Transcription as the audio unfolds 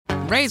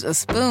raise a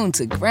spoon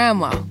to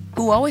Grandma,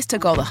 who always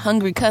took all the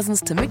hungry cousins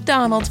to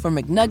McDonald's for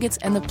McNuggets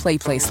and the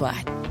Play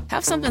Slide.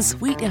 Have something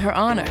sweet in her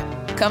honor.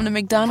 Come to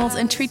McDonald's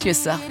and treat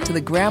yourself to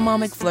the Grandma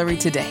McFlurry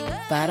today.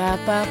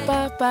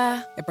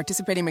 Ba-da-ba-ba-ba. At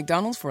participating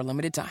McDonald's for a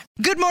limited time.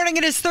 Good morning.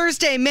 It is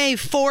Thursday, May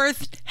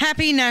 4th.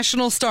 Happy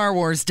National Star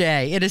Wars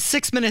Day. It is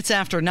 6 minutes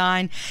after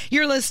 9.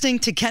 You're listening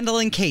to Kendall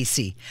and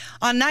Casey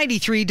on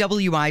 93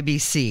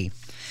 WIBC.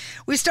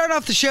 We start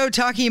off the show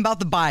talking about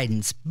the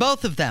Bidens,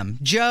 both of them,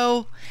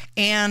 Joe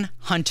and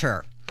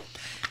Hunter.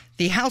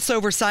 The House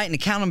Oversight and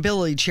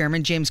Accountability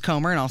Chairman, James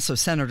Comer, and also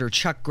Senator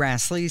Chuck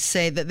Grassley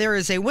say that there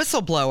is a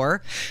whistleblower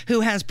who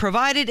has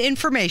provided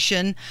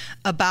information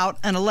about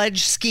an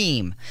alleged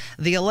scheme.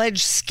 The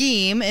alleged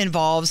scheme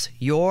involves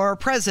your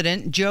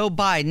president, Joe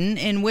Biden,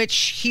 in which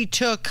he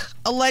took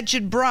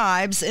alleged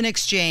bribes in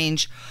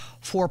exchange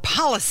for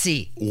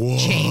policy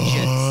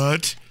changes.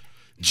 What?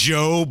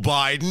 Joe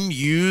Biden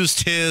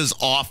used his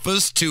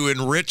office to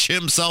enrich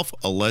himself,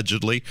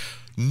 allegedly?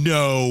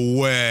 No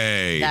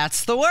way.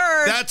 That's the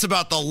word. That's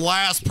about the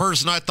last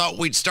person I thought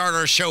we'd start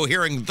our show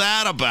hearing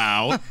that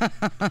about.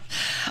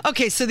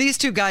 Okay, so these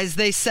two guys,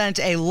 they sent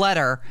a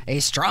letter, a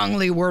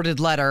strongly worded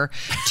letter,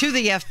 to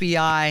the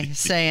FBI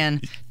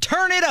saying,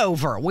 turn it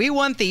over. We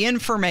want the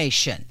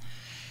information.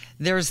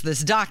 There's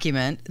this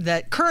document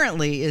that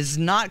currently is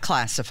not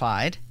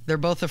classified. They're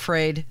both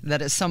afraid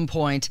that at some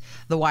point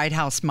the White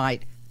House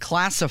might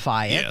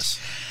classify it, yes,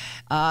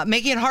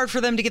 making it hard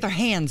for them to get their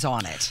hands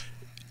on it.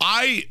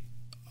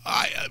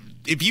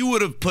 If you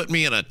would have put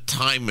me in a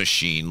time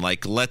machine,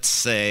 like let's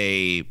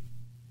say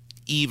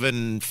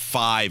even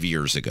 5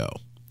 years ago,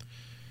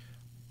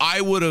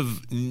 I would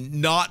have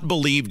not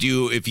believed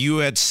you if you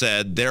had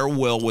said there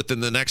will,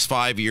 within the next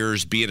 5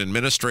 years, be an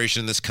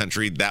administration in this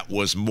country that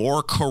was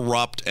more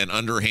corrupt and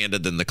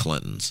underhanded than the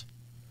Clintons.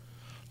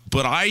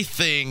 But I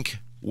think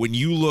when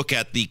you look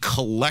at the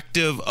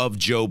collective of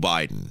Joe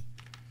Biden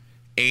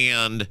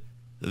and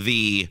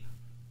the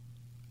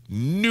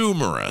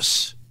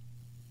numerous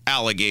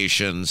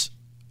allegations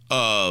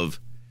of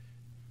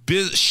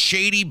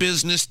shady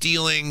business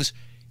dealings,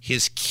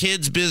 his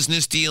kid's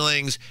business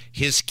dealings,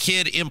 his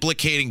kid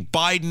implicating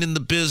Biden in the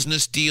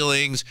business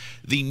dealings,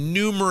 the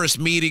numerous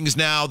meetings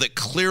now that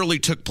clearly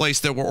took place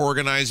that were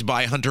organized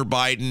by Hunter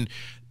Biden,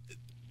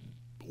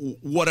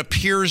 what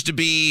appears to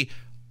be,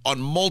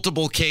 on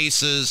multiple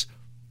cases,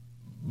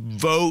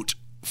 vote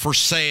for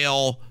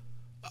sale.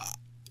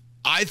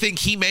 I think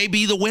he may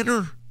be the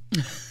winner.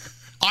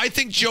 I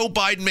think Joe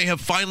Biden may have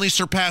finally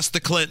surpassed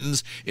the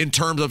Clintons in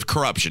terms of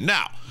corruption.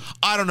 Now,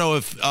 I don't know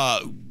if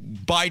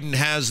Biden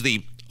has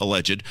the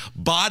alleged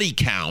body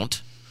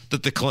count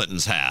that the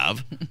Clintons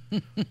have.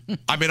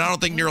 I mean, I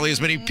don't think nearly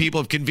as many people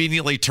have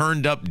conveniently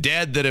turned up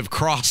dead that have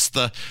crossed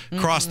the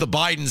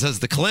Bidens as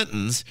the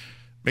Clintons.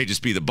 May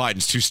just be the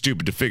Biden's too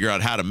stupid to figure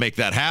out how to make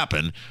that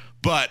happen.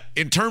 But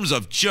in terms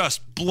of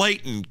just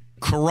blatant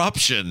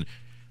corruption,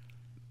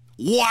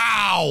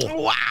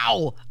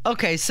 wow.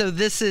 Okay, so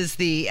this is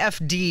the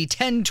FD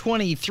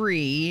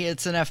 1023.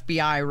 It's an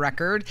FBI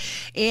record.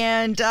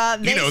 And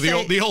they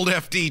the old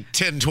FD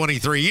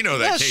 1023. You know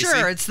that, Casey. Yeah,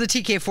 sure. It's the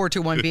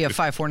TK421B of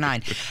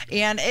 549.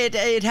 And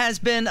it has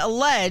been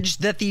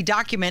alleged that the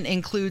document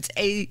includes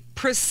a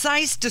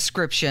precise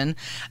description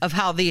of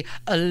how the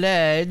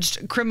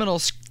alleged criminal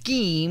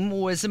scheme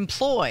was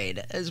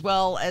employed, as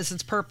well as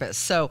its purpose.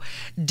 So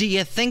do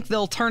you think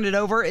they'll turn it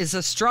over? Is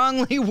a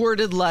strongly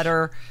worded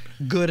letter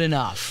good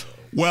enough?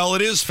 Well,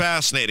 it is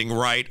fascinating,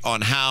 right,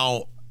 on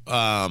how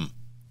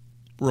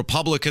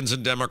Republicans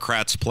and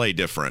Democrats play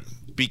different,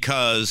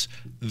 because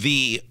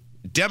the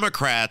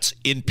Democrats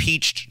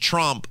impeached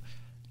Trump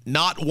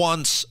not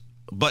once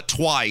but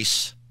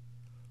twice,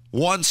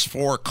 once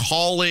for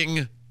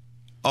calling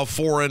a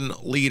foreign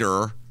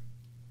leader,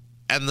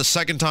 and the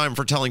second time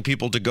for telling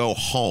people to go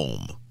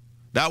home.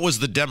 That was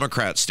the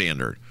Democrat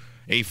standard.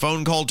 A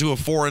phone call to a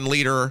foreign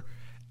leader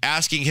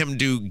asking him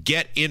to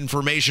get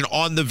information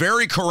on the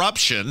very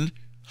corruption,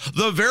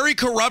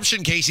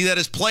 Casey, that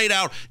has played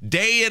out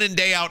day in and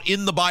day out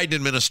in the Biden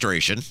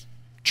administration.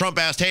 Trump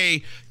asked,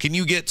 hey, can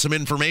you get some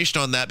information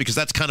on that? Because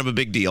that's kind of a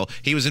big deal.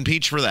 He was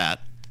impeached for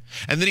that.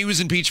 And then he was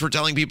impeached for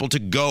telling people to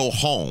go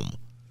home.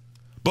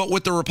 But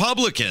with the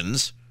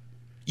Republicans,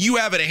 you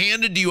have it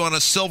handed to you on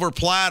a silver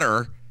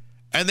platter,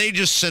 and they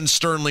just send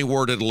sternly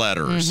worded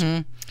letters.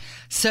 Mm-hmm.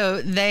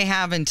 So they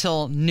have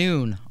until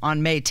noon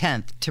on May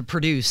 10th to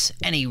produce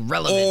any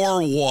relevant.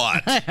 Or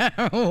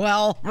what?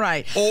 Well,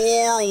 right.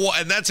 Or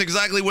what? And that's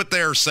exactly what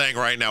they're saying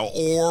right now.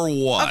 Or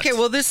what? Okay,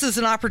 well, this is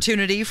an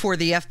opportunity for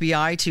the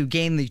FBI to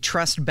gain the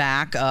trust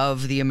back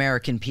of the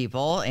American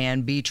people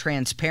and be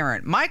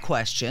transparent. My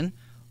question,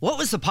 what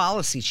was the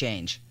policy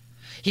change?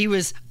 He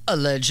was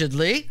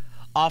allegedly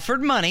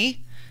offered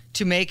money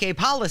to make a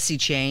policy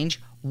change.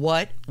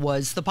 What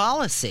was the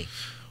policy?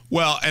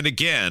 Well, and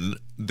again,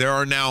 there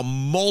are now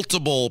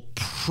multiple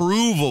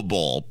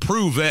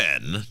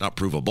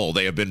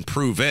they have been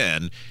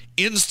proven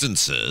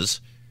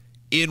instances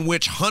in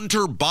which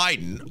Hunter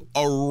Biden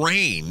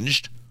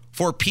arranged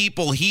for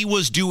people he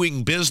was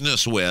doing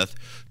business with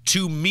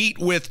to meet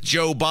with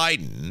Joe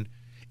Biden,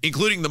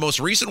 including the most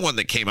recent one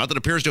that came out that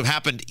appears to have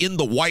happened in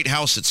the White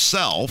House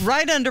itself.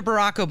 Right under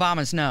Barack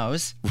Obama's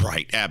nose.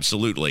 Right,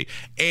 absolutely.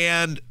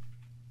 And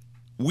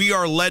we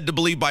are led to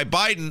believe by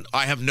Biden,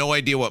 I have no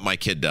idea what my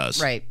kid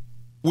does. Right.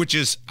 Which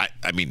is,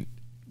 I mean,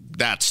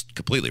 that's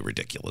completely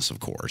ridiculous, of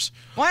course.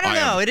 Well, I don't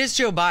know. It is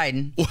Joe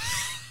Biden.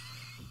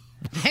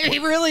 He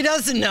really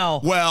doesn't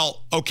know.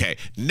 Well, okay.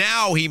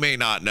 Now he may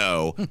not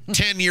know.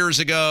 10 years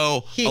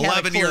ago,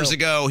 11 years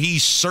ago, he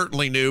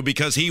certainly knew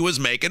because he was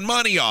making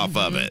money off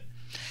of it.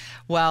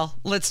 Well,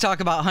 let's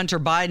talk about Hunter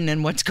Biden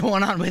and what's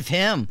going on with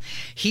him.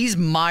 He's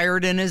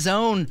mired in his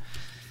own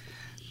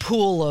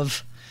pool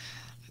of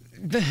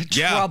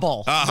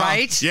trouble,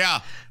 right? Yeah.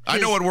 I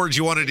know what words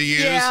you wanted to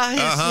use.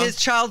 Yeah, his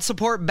child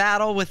support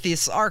battle with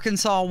this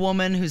Arkansas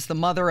woman who's the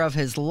mother of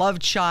his love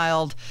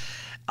child.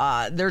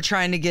 They're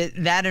trying to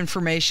get that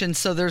information.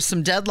 So there's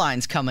some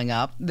deadlines coming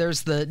up.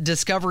 There's the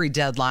discovery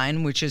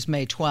deadline, which is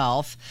May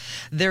 12th.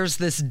 There's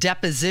this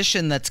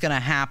deposition that's going to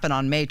happen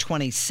on May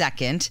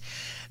 22nd.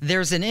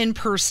 There's an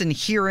in-person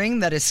hearing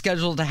that is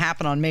scheduled to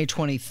happen on May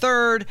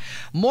 23rd.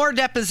 More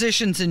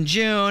depositions in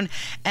June.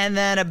 And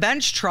then a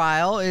bench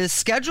trial is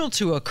scheduled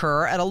to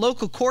occur at a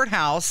local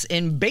courthouse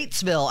in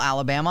Batesville,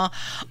 Alabama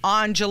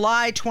on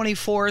July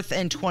 24th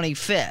and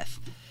 25th.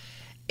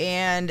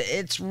 And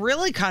it's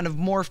really kind of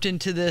morphed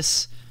into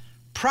this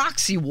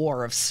proxy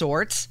war of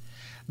sorts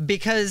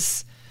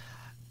because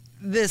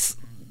this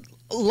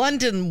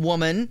London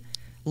woman,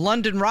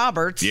 London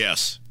Roberts.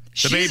 Yes.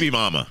 The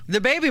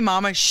baby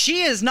mama,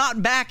 she is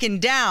not backing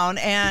down,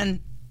 and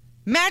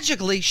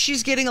magically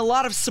she's getting a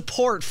lot of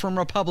support from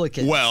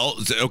Republicans. Well,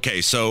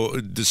 okay,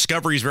 so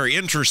discovery is very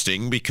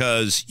interesting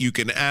because you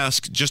can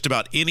ask just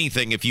about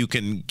anything if you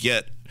can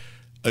get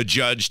a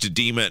judge to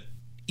deem it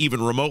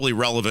even remotely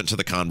relevant to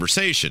the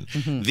conversation.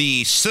 Mm-hmm.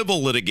 The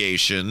civil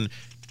litigation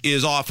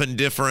is often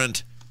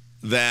different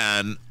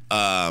than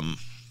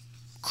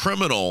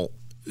criminal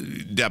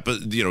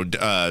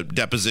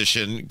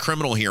deposition,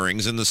 criminal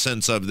hearings, in the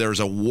sense of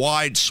there's a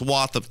wide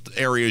swath of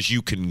areas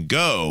you can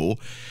go.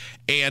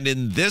 And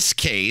in this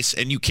case,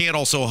 and you can't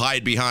also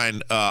hide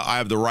behind, I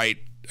have the right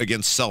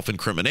against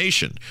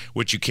self-incrimination,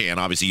 which you can.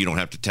 Obviously, you don't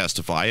have to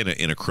testify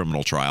in a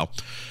criminal trial.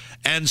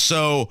 And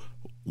so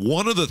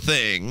one of the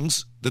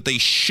things that they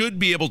should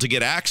be able to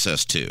get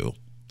access to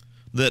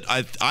that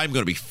I'm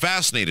going to be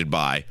fascinated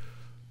by,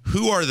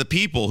 who are the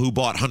people who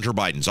bought Hunter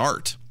Biden's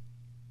art?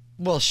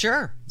 Well,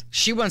 sure.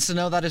 She wants to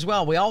know that as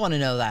well. We all want to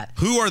know that.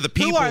 Who are the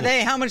people? Who are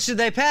they? How much did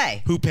they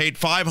pay? Who paid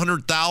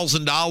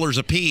 $500,000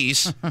 a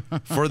piece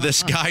for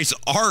this guy's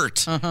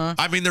art? Uh-huh.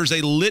 I mean, there's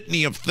a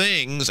litany of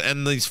things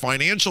and these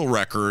financial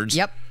records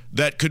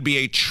that could be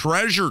a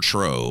treasure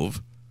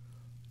trove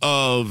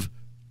of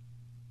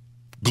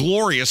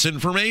glorious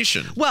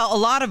information. Well, a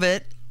lot of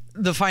it,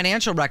 the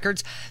financial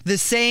records, the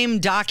same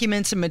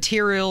documents and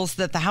materials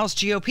that the House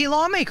GOP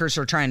lawmakers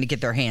are trying to get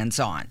their hands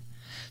on.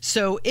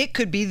 So it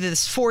could be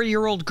this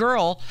 4-year-old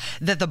girl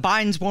that the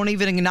Bidens won't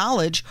even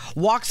acknowledge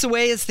walks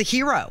away as the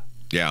hero.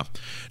 Yeah.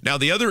 Now,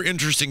 the other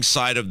interesting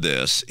side of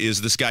this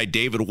is this guy,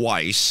 David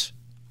Weiss,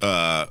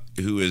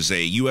 who is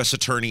a U.S.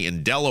 attorney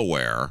in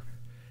Delaware.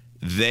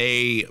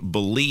 They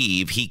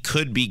believe he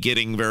could be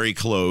getting very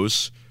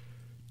close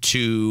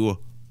to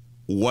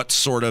what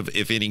sort of,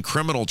 if any,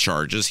 criminal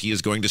charges he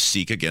is going to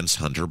seek against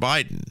Hunter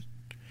Biden.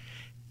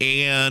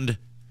 And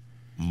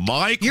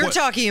you're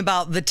talking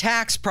about the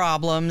tax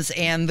problems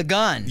and the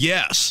gun.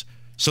 Yes.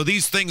 So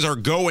these things are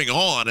going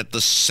on at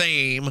the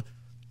same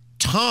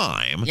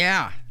time.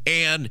 Yeah.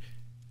 And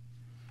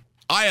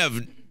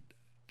I'm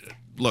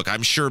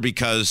sure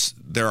because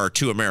there are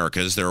two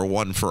Americas, there are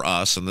one for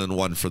us and then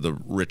one for the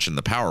rich and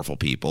the powerful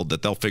people,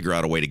 that they'll figure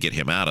out a way to get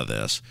him out of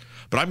this.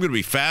 But I'm going to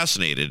be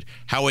fascinated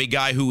how a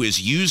guy who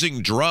is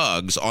using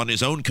drugs on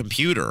his own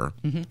computer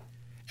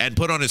and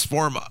put on his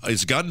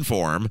gun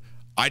form,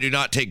 I do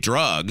not take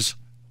drugs,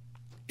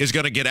 is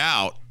going to get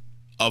out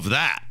of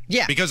that.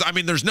 Yeah. Because, I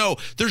mean, there's no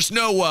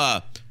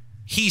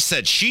he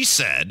said, she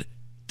said.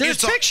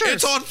 There's pictures.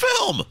 It's on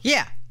film.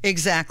 Yeah,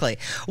 exactly.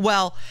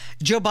 Well,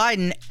 Joe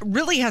Biden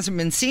really hasn't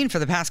been seen for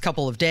the past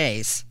couple of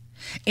days.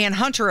 And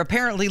Hunter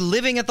apparently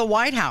living at the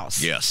White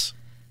House. Yes.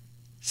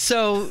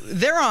 So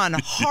they're on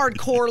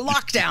hardcore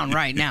lockdown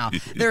right now.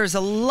 There's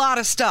a lot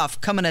of stuff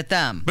coming at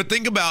them. But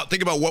think about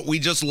what we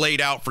just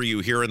laid out for you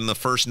here in the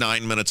first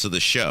 9 minutes of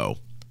the show.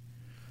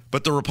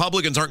 But the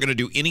Republicans aren't going to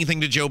do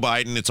anything to Joe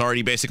Biden. It's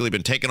already basically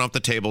been taken off the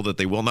table that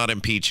they will not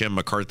impeach him.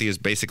 McCarthy has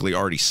basically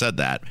already said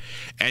that.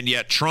 And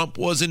yet Trump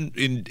was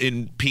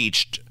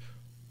impeached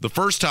the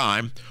first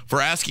time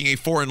for asking a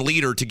foreign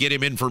leader to get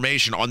him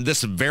information on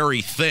this very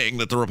thing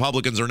that the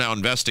Republicans are now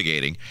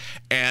investigating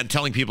and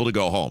telling people to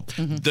go home.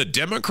 Mm-hmm. The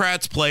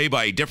Democrats play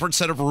by a different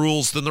set of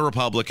rules than the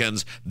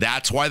Republicans.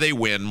 That's why they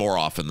win more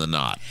often than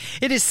not.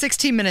 It is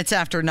 16 minutes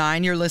after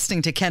 9. You're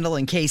listening to Kendall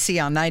and Casey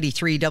on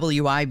 93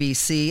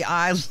 WIBC.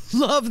 I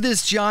love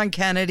this John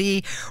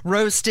Kennedy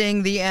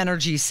roasting the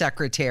energy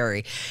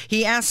secretary.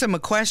 He asks him a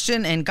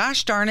question and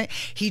gosh darn it,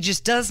 he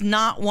just does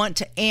not want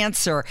to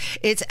answer.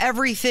 It's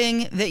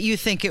everything that you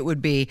think it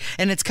would be,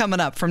 and it's coming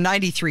up from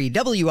 93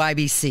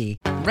 WIBC.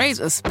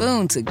 Raise a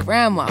spoon to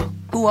Grandma,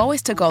 who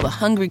always took all the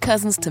hungry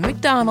cousins to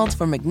McDonald's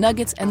for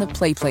McNuggets and the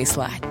Play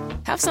Slide.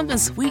 Have something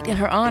sweet in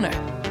her honor.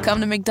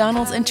 Come to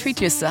McDonald's and treat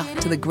yourself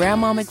to the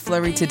Grandma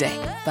McFlurry today.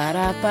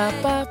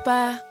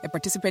 Ba-da-ba-ba-ba. At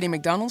participating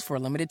McDonald's for a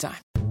limited time.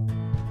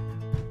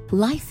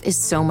 Life is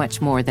so much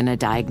more than a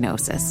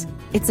diagnosis.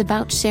 It's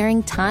about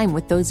sharing time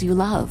with those you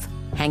love,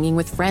 hanging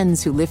with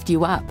friends who lift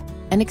you up,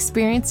 and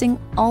experiencing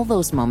all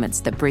those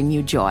moments that bring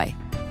you joy.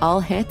 All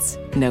hits,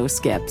 no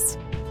skips.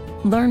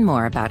 Learn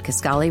more about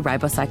Kisqali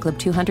Ribociclib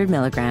 200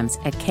 milligrams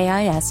at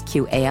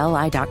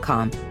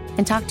KISQALI.com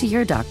and talk to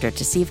your doctor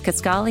to see if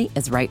Kisqali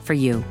is right for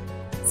you.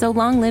 So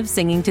long live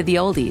singing to the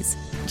oldies,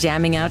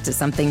 jamming out to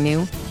something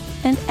new,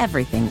 and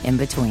everything in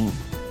between.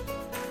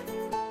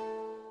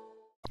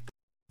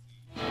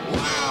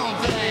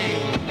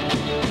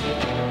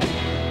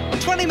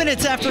 20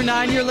 minutes after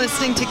 9, you're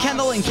listening to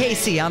Kendall and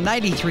Casey on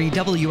 93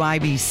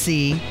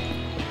 WIBC.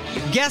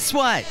 Guess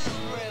what?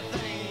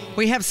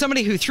 We have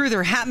somebody who threw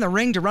their hat in the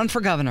ring to run for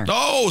governor.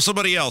 Oh,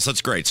 somebody else.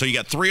 That's great. So you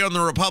got 3 on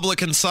the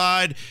Republican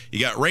side. You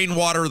got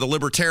Rainwater, the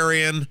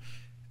Libertarian.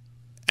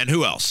 And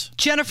who else?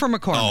 Jennifer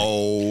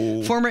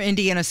McCormick, former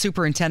Indiana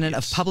Superintendent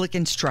of Public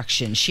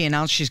Instruction. She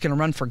announced she's going to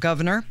run for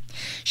governor.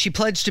 She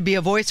pledged to be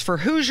a voice for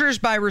Hoosiers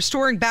by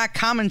restoring back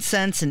common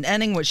sense and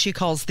ending what she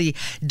calls the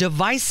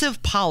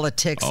divisive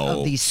politics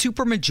of the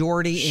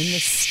supermajority in the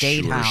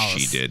state house.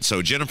 She did.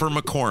 So Jennifer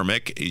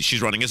McCormick,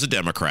 she's running as a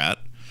Democrat.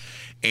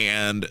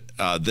 And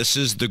this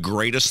is the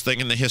greatest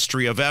thing in the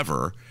history of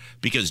ever,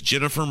 because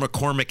Jennifer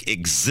McCormick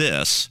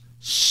exists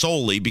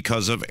solely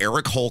because of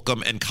Eric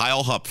Holcomb and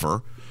Kyle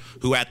Hupfer,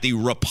 who at the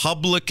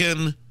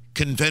Republican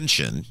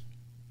convention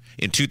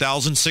in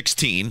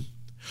 2016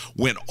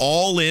 went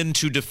all in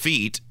to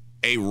defeat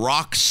a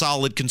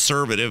rock-solid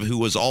conservative who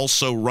was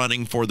also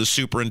running for the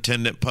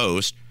superintendent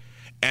post,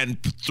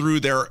 and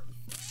through their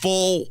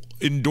full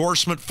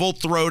endorsement,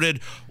 full-throated,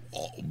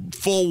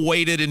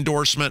 full-weighted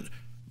endorsement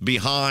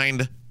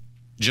behind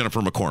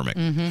Jennifer McCormick.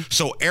 Mm-hmm.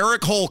 So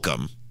Eric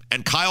Holcomb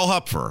and Kyle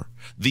Hupfer,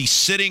 the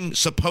sitting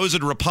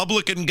supposed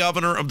Republican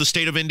governor of the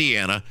state of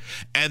Indiana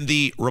and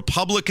the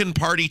Republican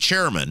Party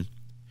chairman,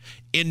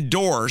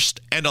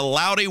 endorsed and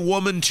allowed a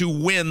woman to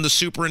win the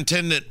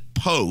superintendent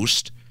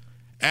post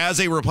as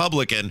a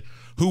Republican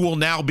who will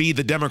now be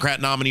the Democrat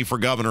nominee for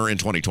governor in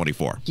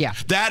 2024. Yeah.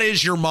 That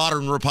is your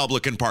modern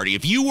Republican Party.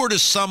 If you were to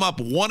sum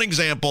up one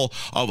example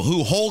of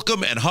who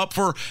Holcomb and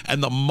Hupfer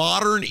and the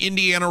modern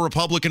Indiana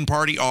Republican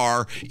Party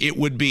are, it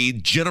would be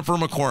Jennifer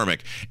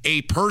McCormick,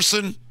 a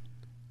person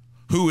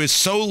who is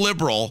so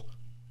liberal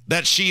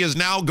that she is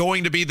now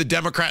going to be the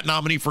Democrat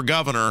nominee for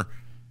governor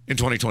in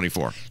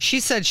 2024. She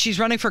said she's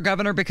running for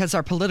governor because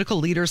our political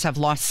leaders have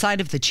lost sight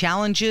of the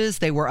challenges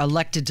they were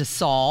elected to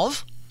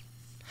solve.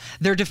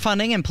 They're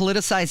defunding and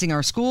politicizing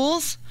our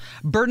schools,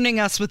 burdening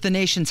us with the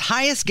nation's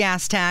highest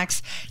gas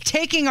tax,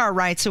 taking our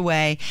rights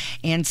away,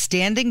 and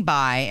standing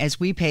by as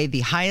we pay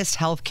the highest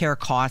health care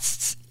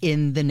costs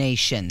in the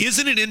nation.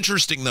 Isn't it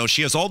interesting, though?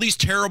 She has all these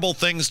terrible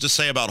things to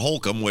say about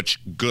Holcomb, which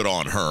good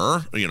on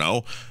her, you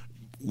know.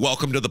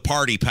 Welcome to the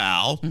party,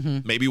 pal.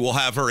 Mm-hmm. Maybe we'll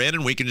have her in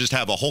and we can just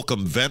have a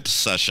Holcomb vent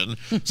session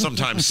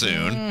sometime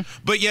soon.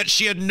 But yet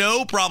she had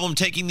no problem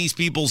taking these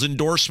people's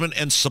endorsement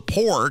and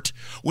support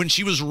when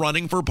she was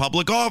running for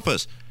public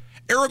office.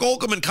 Eric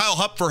Holcomb and Kyle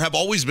Hupfer have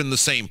always been the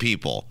same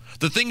people.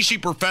 The things she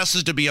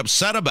professes to be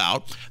upset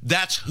about,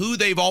 that's who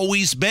they've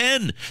always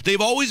been.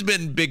 They've always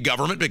been big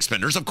government, big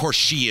spenders. Of course,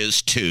 she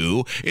is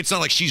too. It's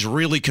not like she's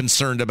really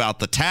concerned about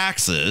the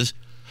taxes.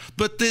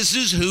 But this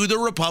is who the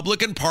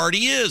Republican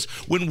Party is.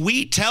 When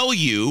we tell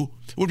you,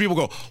 when people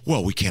go,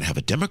 well, we can't have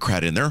a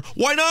Democrat in there.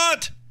 Why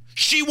not?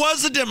 She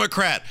was a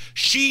Democrat.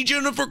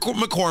 Jennifer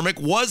McCormick,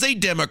 was a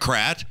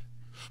Democrat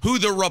who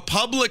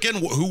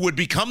would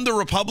become the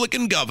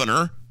Republican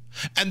governor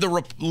and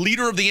the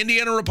leader of the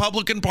Indiana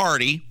Republican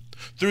Party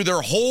threw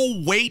their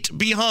whole weight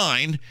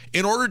behind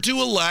in order to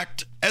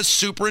elect as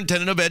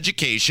superintendent of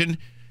education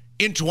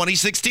in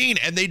 2016.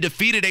 And they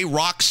defeated a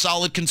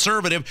rock-solid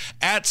conservative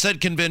at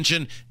said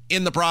convention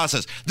in the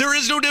process. There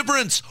is no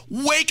difference.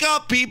 Wake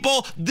up,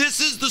 people. This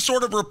is the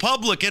sort of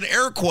Republican,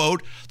 air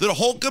quote, that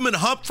Holcomb and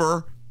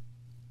Hupfer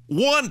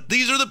want.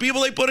 These are the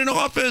people they put in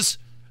office.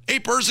 A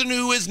person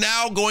who is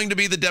now going to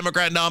be the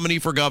Democrat nominee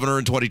for governor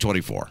in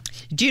 2024.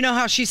 Do you know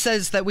how she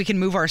says that we can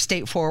move our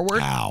state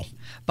forward? How?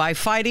 By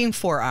fighting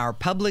for our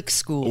public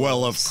schools.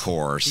 Well, of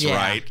course,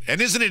 right?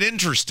 And isn't it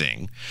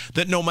interesting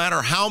that no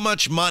matter how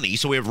much money,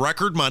 so we have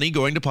record money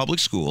going to public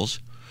schools,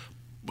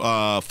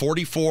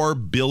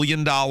 $44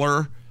 billion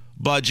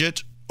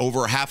budget,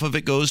 over half of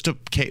it goes to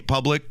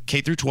public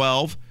K through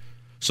 12.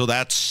 So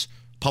that's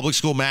public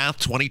school math,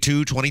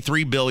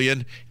 23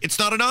 billion. It's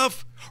not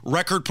enough.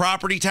 Record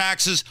property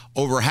taxes,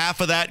 over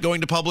half of that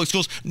going to public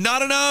schools.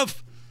 Not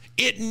enough.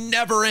 It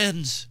never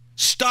ends.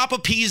 Stop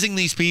appeasing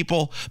these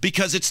people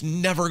because it's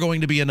never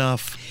going to be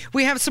enough.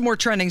 We have some more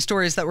trending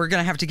stories that we're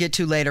going to have to get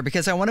to later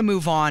because I want to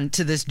move on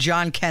to this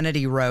John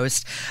Kennedy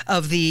roast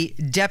of the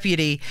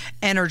Deputy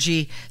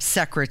Energy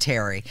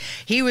Secretary.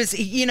 He was,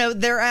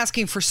 they're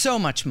asking for so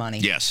much money.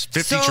 Yes,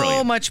 $50 trillion.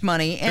 So much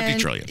money. 50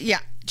 trillion. Yeah.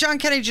 John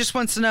Kennedy just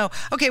wants to know,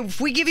 okay,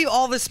 if we give you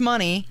all this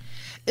money,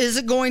 is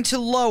it going to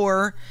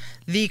lower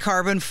the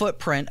carbon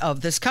footprint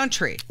of this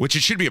country? Which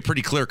it should be a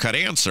pretty clear-cut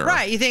answer.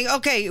 Right. You think,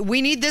 okay,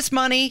 we need this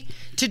money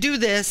to do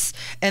this,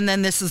 and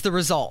then this is the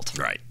result.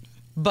 Right.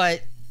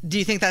 But do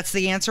you think that's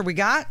the answer we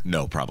got?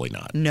 No, probably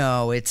not.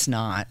 No, it's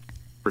not.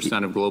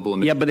 Percent of global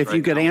emissions. Yeah, but if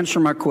you could answer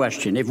my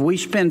question, if we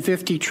spend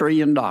 $50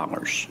 trillion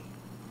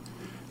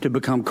to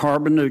become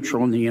carbon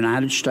neutral in the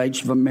United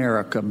States of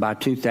America by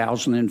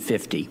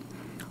 2050,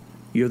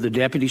 you're the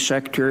Deputy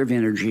Secretary of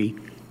Energy.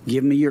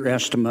 Give me your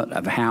estimate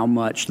of how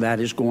much that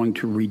is going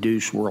to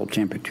reduce world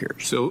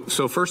temperatures.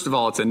 So first of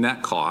all, it's a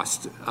net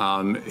cost.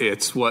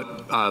 It's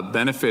what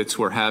benefits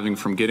we're having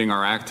from getting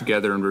our act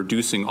together and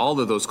reducing all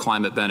of those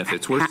climate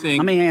benefits. We're seeing.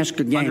 Let me ask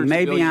again.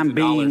 Maybe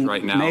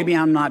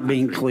I'm not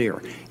being clear.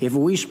 If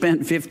we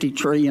spent $50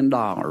 trillion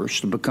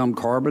to become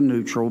carbon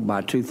neutral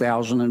by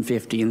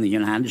 2050 in the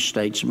United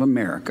States of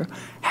America,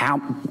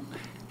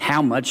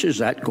 how much is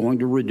that going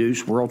to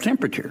reduce world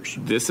temperatures?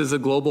 This is a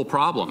global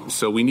problem.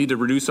 So we need to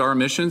reduce our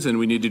emissions and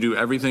we need to do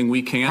everything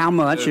we can. How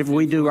much, if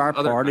we do our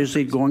part, is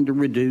it going to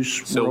reduce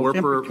world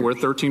temperatures? So we're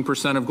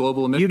 13% of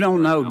global emissions. You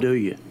don't know, do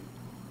you?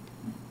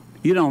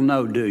 You don't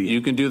know, do you?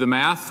 You can do the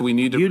math. We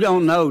need to. You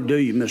don't know, do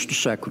you, Mr.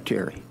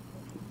 Secretary?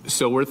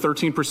 So we're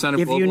 13% of global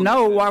emissions. If you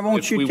know, why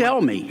won't you tell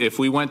me? If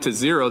we went to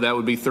zero, that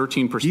would be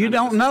 13%. You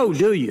don't know,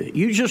 do you?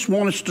 You just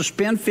want us to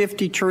spend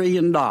 $50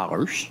 trillion.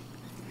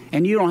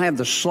 And you don't have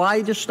the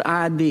slightest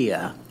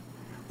idea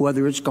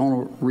whether it's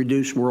going to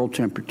reduce world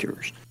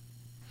temperatures.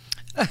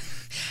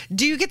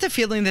 Do you get the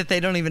feeling that they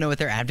don't even know what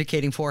they're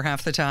advocating for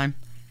half the time?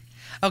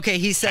 Okay,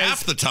 he says...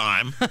 Half the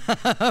time?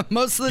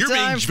 Most of the time.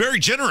 You're being very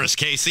generous,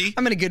 Casey.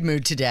 I'm in a good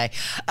mood today.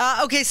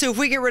 Okay, so if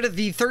we get rid of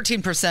the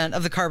 13%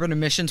 of the carbon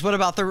emissions, what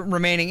about the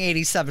remaining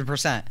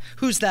 87%?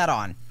 Who's that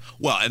on?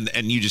 Well,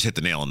 and you just hit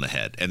the nail on the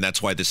head, and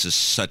that's why this is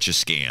such a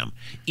scam.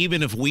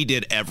 Even if we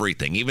did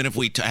everything, even if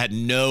we had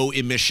no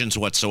emissions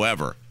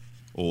whatsoever,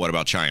 well, what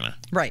about China?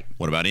 Right.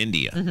 What about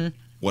India? Mm-hmm.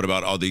 What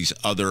about all these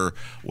other,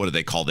 what do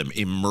they call them,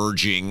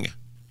 emerging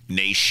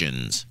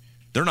nations?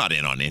 They're not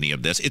in on any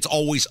of this. It's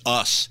always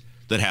us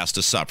that has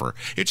to suffer.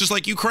 It's just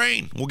like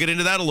Ukraine. We'll get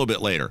into that a little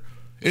bit later.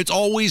 It's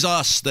always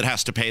us that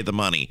has to pay the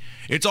money.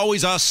 It's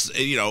always us,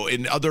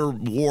 in other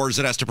wars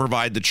that has to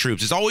provide the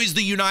troops. It's always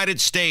the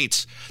United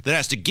States that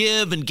has to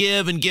give and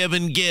give and give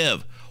and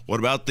give.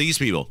 What about these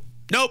people?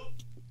 Nope.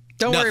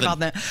 Don't worry about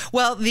that.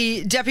 Well,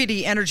 the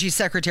Deputy Energy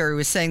Secretary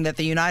was saying that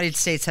the United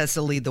States has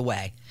to lead the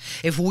way.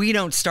 If we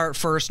don't start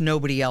first,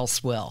 nobody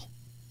else will.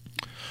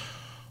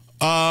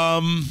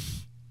 And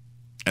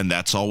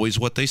that's always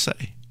what they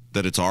say.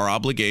 That it's our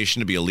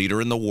obligation to be a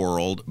leader in the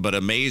world, but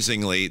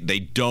amazingly, they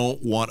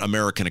don't want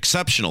American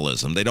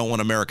exceptionalism. They don't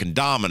want American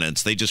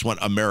dominance. They just want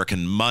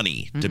American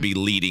money to be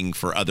leading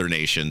for other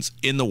nations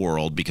in the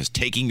world because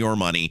taking your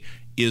money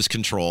is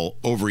control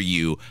over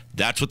you.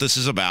 That's what this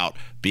is about,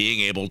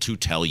 being able to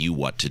tell you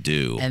what to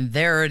do. And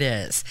there it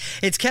is.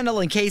 It's Kendall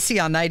and Casey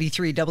on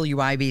 93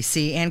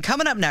 WIBC. And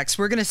coming up next,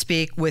 we're going to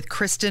speak with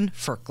Kristen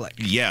Ferklick.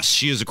 Yes,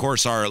 she is, of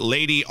course, our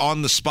lady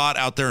on the spot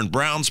out there in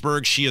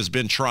Brownsburg. She has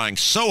been trying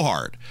so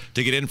hard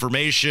to get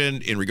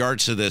information in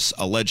regards to this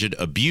alleged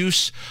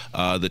abuse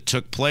that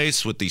took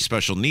place with the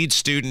special needs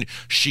student.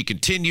 She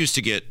continues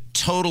to get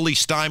totally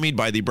stymied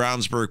by the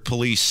Brownsburg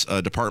Police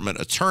Department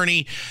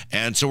attorney.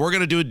 And so we're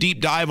going to do a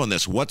deep dive on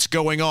this. What's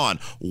going on?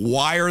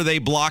 Why are they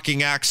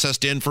blocking access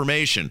to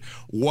information?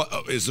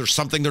 What is there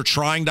something they're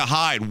trying to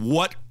hide?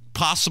 What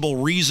possible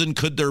reason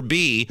could there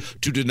be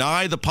to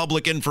deny the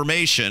public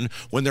information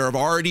when there have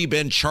already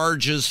been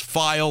charges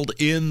filed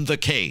in the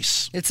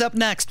case? It's up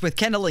next with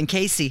Kendall and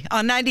Casey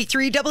on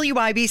 93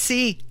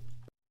 WIBC.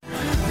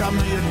 Got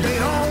me a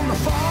date on the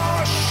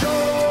far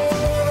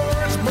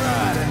shore. It's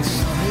bright and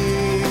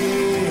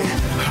sunny.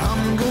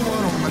 I'm going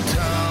on the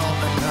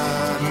town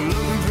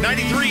tonight.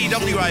 93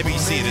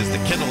 WIBC. It is the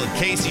Kendall and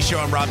Casey show.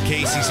 I'm Rob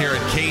Casey's here.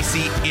 And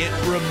Casey, it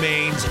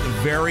remains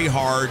very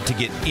hard to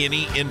get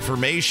any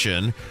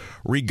information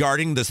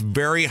regarding this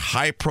very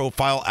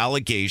high-profile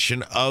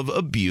allegation of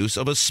abuse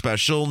of a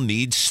special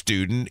needs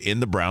student in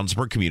the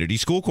Brownsburg Community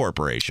School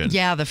Corporation.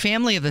 Yeah, the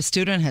family of the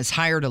student has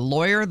hired a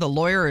lawyer. The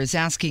lawyer is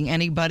asking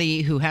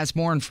anybody who has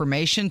more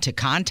information to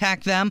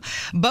contact them.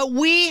 But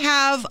we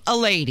have a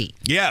lady.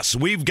 Yes,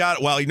 we've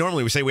got, well,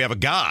 normally we say we have a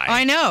guy.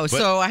 I know,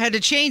 so I had to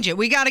change it.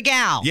 We got a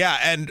gal. Yeah,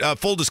 and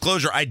full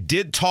disclosure, I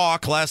did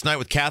talk last night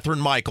with Catherine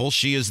Michael.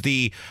 She is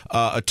the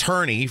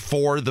attorney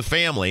for the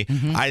family.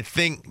 Mm-hmm. I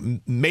think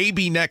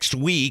maybe next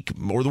week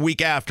or the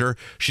week after,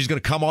 she's going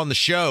to come on the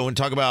show and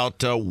talk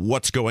about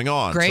what's going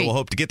on. Great. So we'll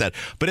hope to get that.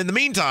 But in the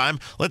meantime,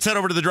 let's head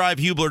over to the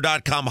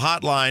drivehubler.com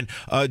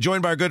hotline,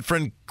 joined by our good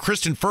friend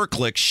Kristen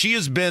Ferklick. She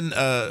has been,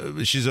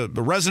 she's a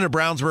resident of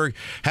Brownsburg,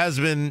 has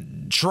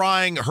been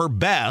trying her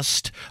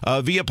best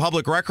via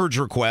public records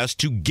request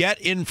to get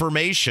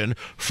information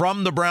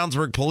from the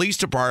Brownsburg Police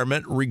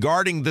Department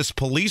regarding this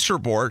police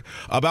report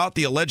about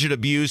the alleged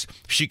abuse.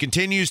 She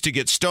continues to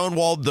get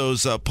stonewalled,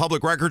 those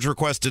public records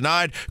requests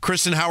denied.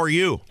 Kristen, how are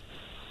you?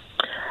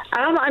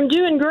 I'm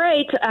doing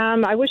great.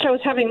 I wish I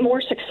was having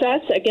more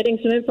success at getting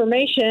some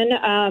information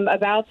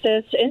about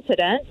this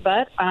incident,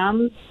 but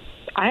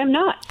I am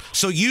not.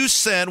 So you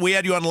sent, we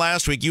had you on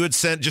last week, you had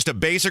sent just a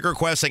basic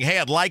request saying, hey,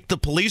 I'd like the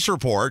police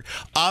report.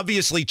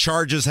 Obviously,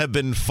 charges have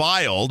been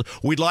filed.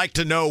 We'd like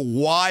to know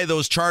why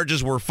those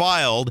charges were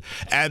filed.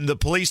 And the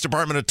police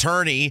department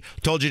attorney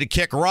told you to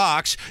kick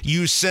rocks.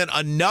 You sent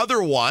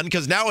another one,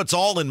 because now it's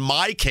all in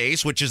My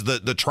Case, which is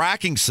the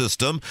tracking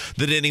system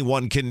that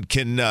anyone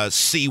can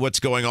see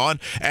what's going on.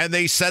 And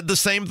they said the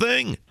same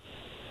thing.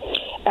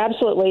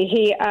 Absolutely.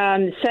 He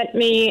sent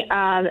me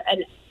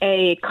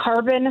a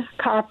carbon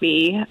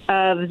copy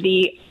of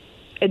the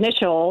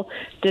initial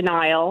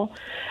denial,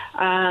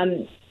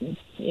 saying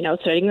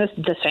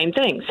the same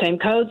thing, same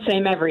code,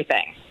 same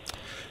everything.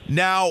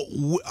 Now,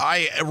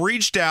 I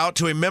reached out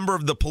to a member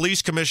of the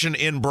police commission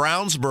in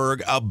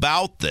Brownsburg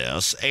about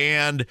this,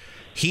 and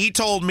he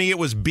told me it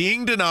was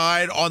being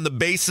denied on the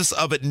basis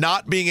of it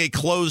not being a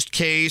closed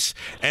case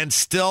and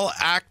still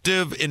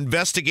active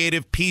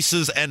investigative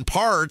pieces and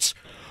parts.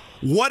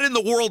 What in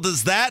the world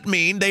does that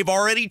mean? They've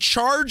already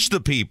charged the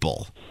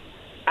people.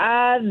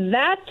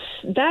 That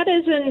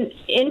is an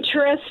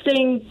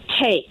interesting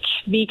take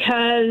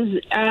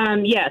because,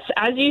 yes,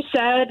 as you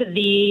said,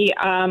 the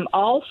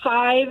all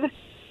 5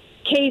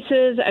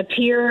 cases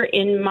appear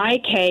in My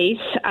Case.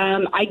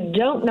 I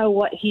don't know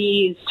what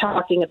he's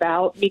talking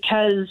about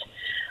because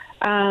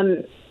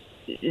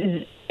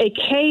a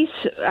case,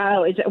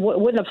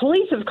 when the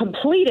police have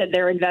completed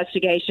their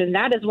investigation,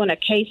 that is when a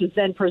case is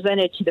then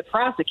presented to the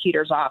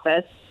prosecutor's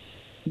office.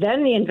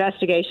 Then the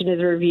investigation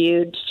is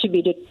reviewed to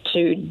be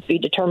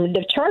determined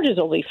if charges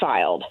will be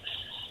filed.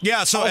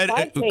 Yeah, so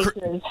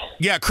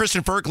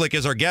Kristen Ferklick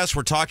is our guest.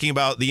 We're talking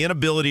about the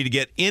inability to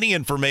get any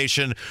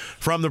information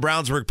from the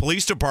Brownsburg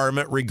Police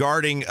Department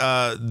regarding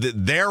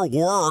their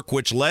work,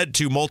 which led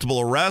to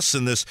multiple arrests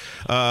in this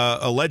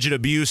alleged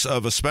abuse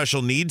of a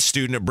special needs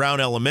student at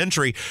Brown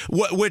Elementary.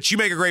 Which you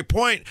make a great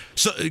point,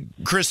 so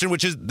Kristen.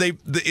 Which is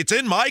it's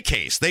in My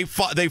Case. They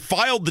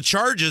filed the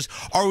charges.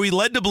 Are we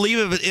led to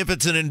believe if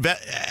it's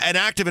an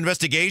active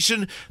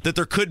investigation that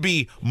there could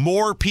be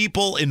more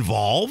people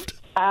involved?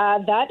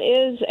 That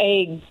is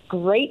a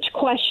great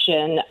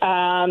question.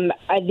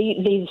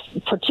 These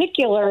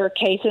particular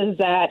cases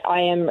that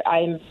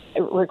I'm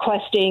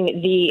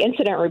requesting the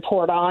incident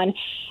report on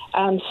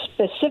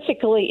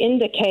specifically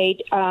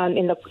indicate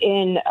in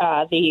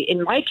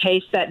My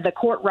Case that the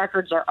court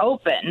records are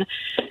open.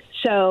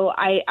 So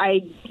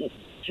I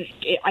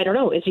don't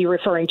know. Is he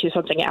referring to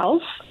something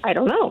else? I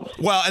don't know.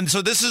 Well, and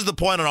so this is the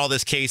point on all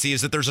this, Casey,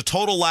 is that there's a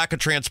total lack of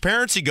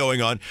transparency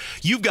going on.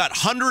 You've got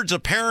hundreds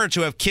of parents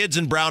who have kids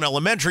in Brown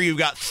Elementary. You've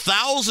got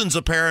thousands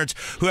of parents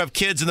who have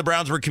kids in the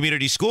Brownsburg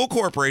Community School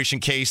Corporation,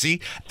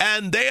 Casey,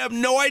 and they have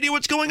no idea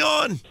what's going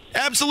on.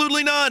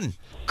 Absolutely none.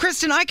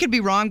 Kristen, I could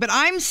be wrong, but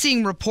I'm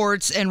seeing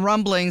reports and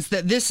rumblings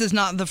that this is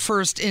not the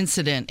first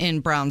incident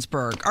in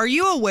Brownsburg. Are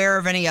you aware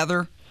of any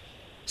other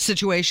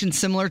situation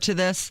similar to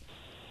this?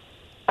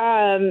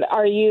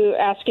 Are you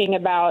asking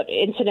about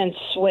incidents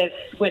with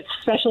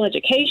special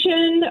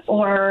education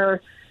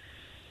or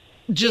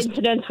just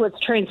incidents with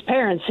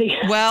transparency?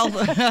 Well,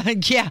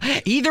 yeah,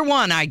 either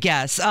one, I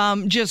guess.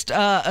 Just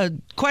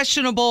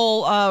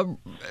questionable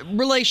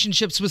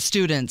relationships with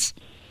students.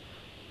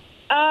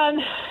 There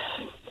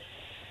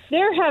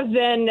have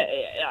been,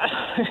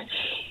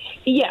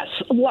 yes,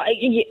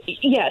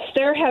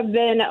 there have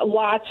been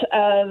lots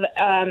of,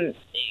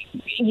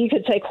 you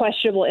could say,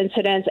 questionable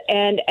incidents,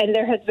 and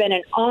there has been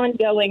an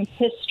ongoing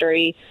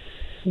history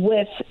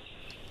with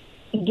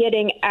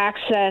getting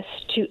access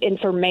to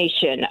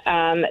information.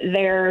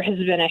 There has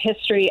been a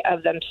history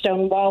of them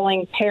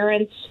stonewalling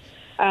parents.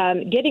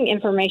 Getting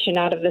information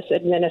out of this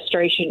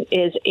administration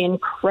is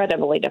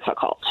incredibly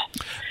difficult.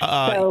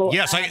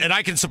 Yes,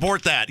 I can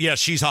support that. Yes,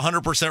 she's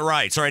 100%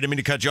 right. Sorry, I didn't mean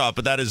to cut you off,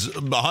 but that is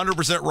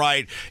 100%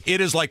 right. It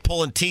is like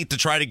pulling teeth to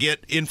try to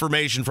get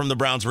information from the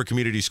Brownsburg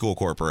Community School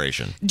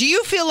Corporation. Do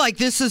you feel like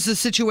this is a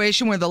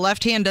situation where the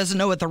left hand doesn't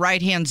know what the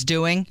right hand's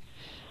doing?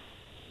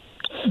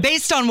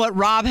 Based on what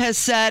Rob has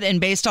said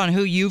and based on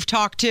who you've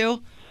talked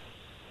to?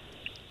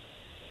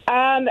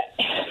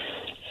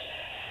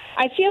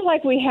 I feel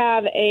like we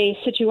have a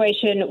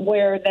situation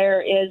where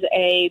there is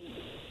a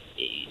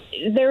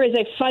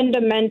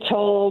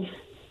fundamental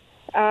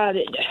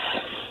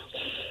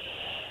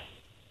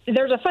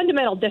there's a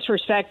fundamental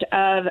disrespect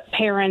of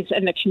parents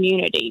and the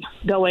community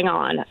going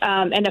on,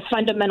 and a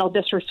fundamental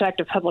disrespect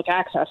of public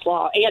access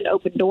law and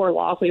open door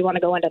law, if we want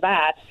to go into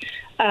that.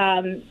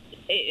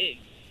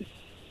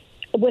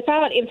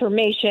 without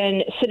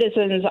information,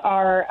 citizens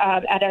are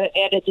at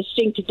a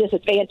distinct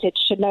disadvantage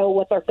to know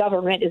what their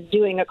government is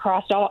doing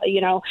across all,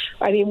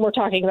 I mean, we're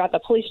talking about the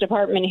police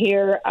department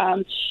here,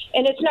 and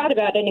it's not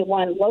about any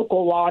one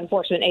local law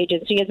enforcement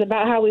agency. It's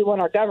about how we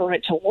want our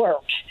government to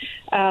work,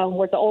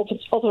 where the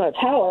ultimate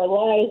power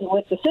lies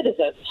with the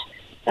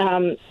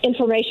citizens.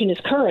 Information is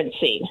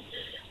currency.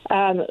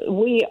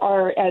 We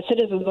are, as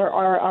citizens,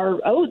 are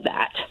owed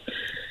that.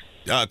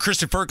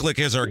 Kristen Ferklick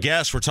is our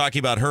guest. We're talking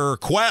about her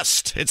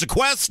quest. It's a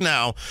quest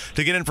now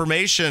to get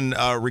information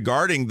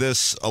regarding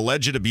this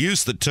alleged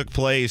abuse that took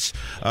place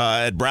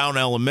at Brown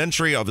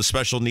Elementary of a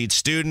special needs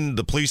student.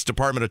 The police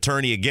department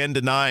attorney again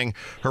denying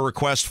her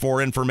request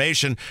for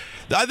information.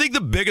 I think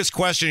the biggest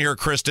question here,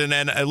 Kristen,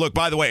 and look,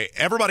 by the way,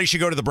 everybody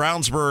should go to the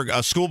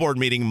Brownsburg school board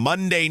meeting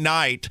Monday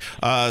night.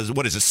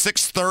 What is it,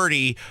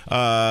 6:30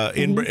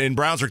 in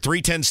Brownsburg,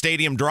 310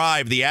 Stadium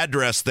Drive, the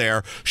address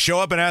there. Show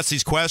up and ask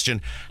these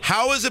questions.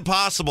 How is it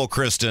possible,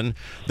 Kristen,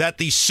 that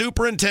the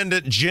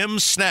superintendent, Jim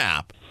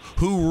Snap,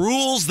 who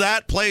rules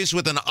that place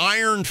with an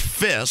iron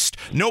fist,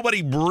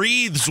 nobody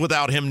breathes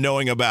without him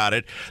knowing about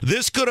it,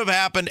 this could have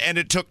happened and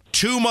it took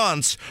 2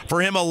 months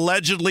for him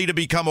allegedly to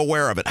become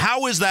aware of it?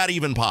 How is that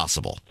even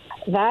possible?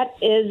 That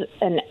is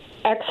an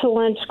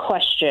excellent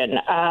question.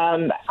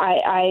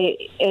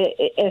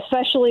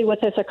 Especially with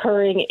this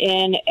occurring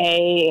in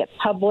a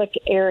public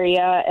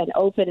area, an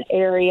open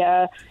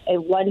area, a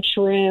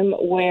lunchroom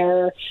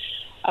where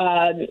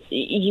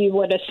you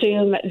would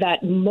assume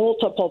that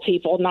multiple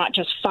people, not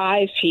just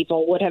 5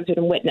 people, would have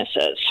been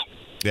witnesses.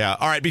 Yeah.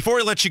 All right. Before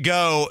we let you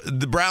go,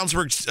 the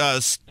Brownsburg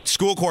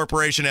School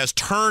Corporation has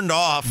turned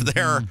off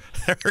their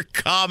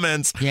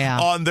comments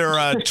on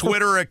their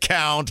Twitter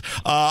account.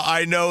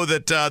 I know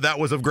that that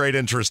was of great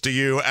interest to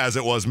you, as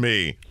it was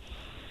me.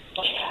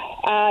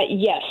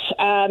 Yes.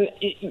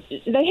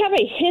 They have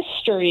a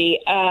history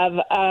of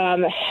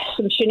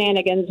some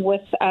shenanigans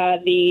with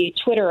the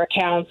Twitter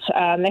accounts.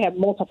 They have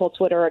multiple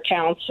Twitter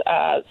accounts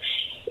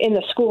in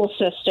the school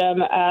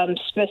system.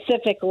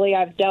 Specifically,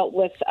 I've dealt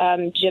with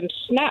Jim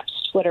Snap's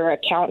Twitter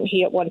account.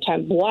 He at one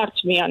time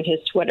blocked me on his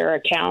Twitter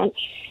account,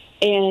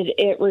 and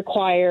it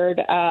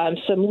required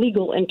some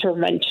legal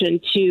intervention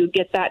to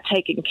get that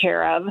taken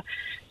care of.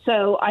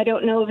 So I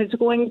don't know if it's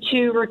going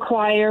to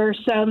require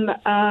some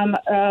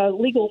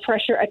legal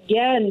pressure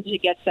again to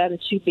get them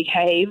to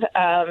behave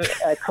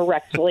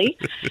correctly.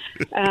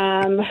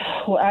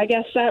 I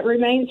guess that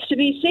remains to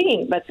be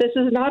seen, but this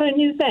is not a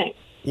new thing.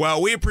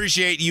 Well, we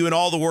appreciate you and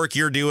all the work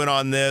you're doing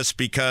on this,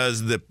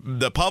 because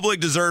the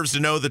public deserves to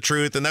know the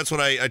truth, and that's what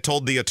I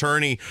told the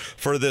attorney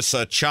for this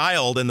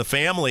child and the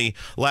family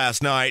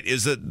last night,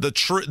 is that the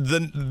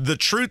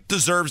truth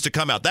deserves to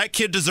come out. That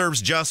kid deserves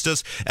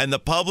justice, and the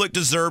public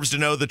deserves to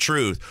know the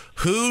truth.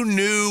 Who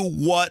knew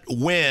what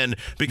when?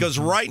 Because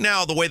right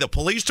now, the way the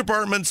police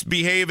department's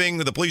behaving,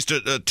 the police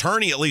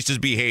attorney at least is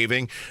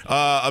behaving,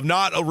 of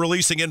not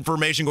releasing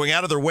information, going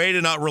out of their way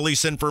to not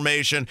release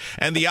information,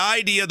 and the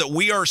idea that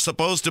we are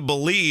supposed to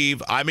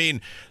believe, I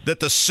mean,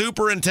 that the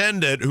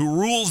superintendent who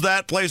rules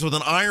that place with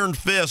an iron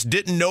fist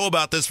didn't know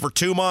about this for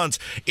 2 months.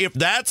 If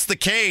that's the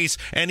case,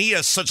 and he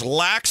has such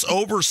lax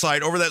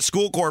oversight over that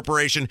school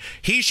corporation,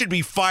 he should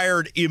be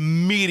fired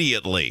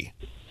immediately.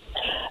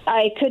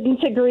 I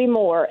couldn't agree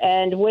more.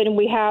 And when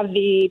we have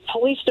the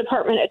police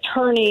department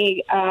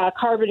attorney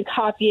carbon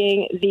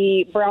copying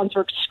the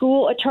Brownsburg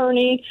school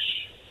attorney,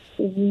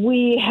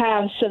 we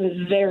have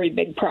some very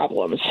big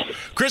problems.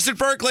 Kristen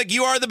Ferklick,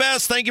 you are the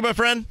best. Thank you, my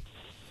friend.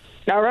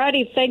 All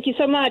righty. Thank you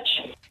so much.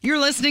 You're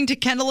listening to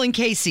Kendall and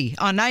Casey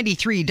on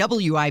 93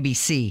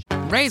 WIBC.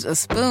 Raise a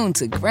spoon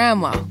to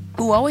Grandma,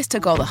 who always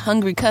took all the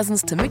hungry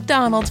cousins to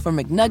McDonald's for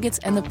McNuggets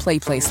and the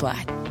Play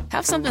Slide.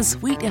 Have something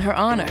sweet in her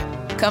honor.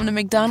 Come to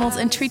McDonald's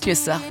and treat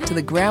yourself to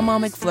the Grandma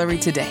McFlurry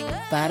today.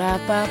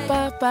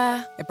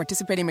 Ba-da-ba-ba-ba. At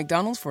participating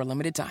McDonald's for a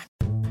limited time.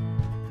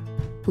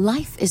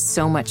 Life is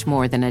so much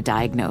more than a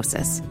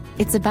diagnosis.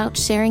 It's about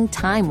sharing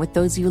time with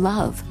those you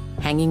love,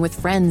 hanging with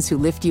friends who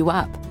lift you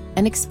up,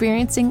 and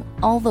experiencing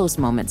all those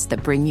moments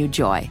that bring you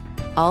joy.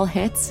 All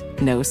hits,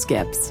 no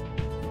skips.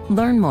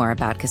 Learn more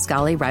about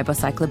Kisqali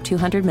Ribociclib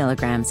 200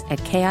 milligrams at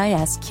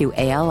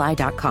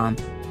KISQALI.com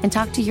and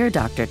talk to your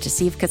doctor to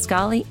see if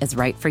Kisqali is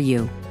right for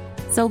you.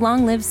 So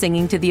long live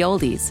singing to the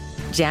oldies,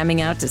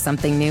 jamming out to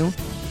something new,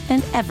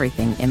 and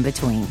everything in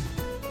between.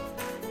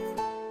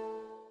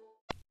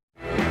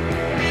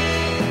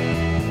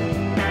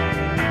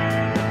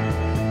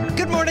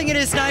 Good morning. It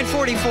is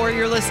 9:44.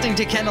 You're listening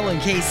to Kendall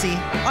and Casey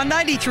on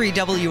 93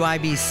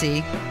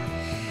 WIBC.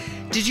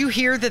 Did you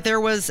hear that there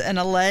was an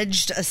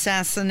alleged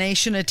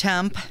assassination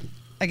attempt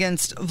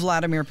against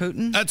Vladimir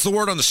Putin? That's the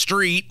word on the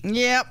street.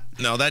 Yep.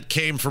 Now, that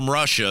came from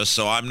Russia,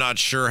 so I'm not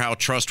sure how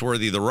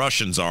trustworthy the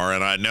Russians are,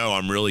 and I know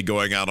I'm really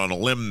going out on a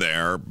limb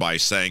there by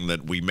saying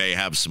that we may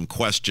have some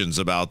questions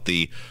about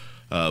the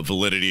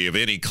validity of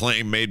any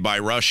claim made by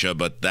Russia,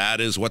 but that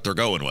is what they're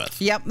going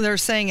with. Yep, they're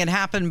saying it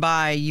happened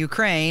by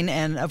Ukraine,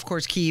 and of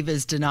course Kyiv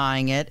is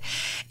denying it.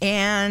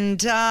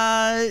 And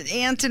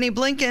Antony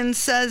Blinken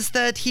says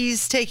that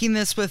he's taking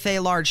this with a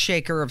large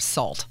shaker of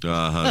salt.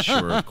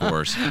 Sure, of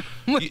course.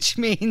 Which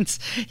means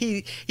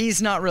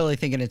he's not really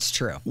thinking it's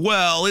true.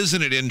 Well,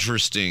 isn't it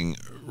interesting,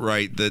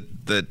 right,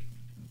 that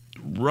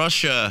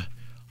Russia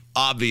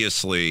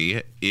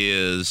obviously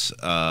is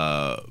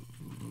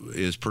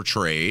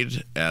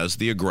portrayed as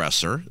the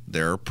aggressor.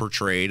 They're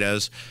portrayed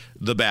as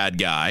the bad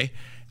guy,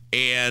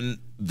 and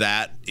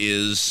that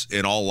is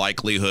in all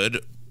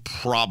likelihood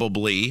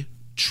probably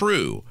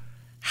true.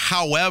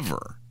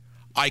 However,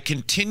 I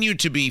continue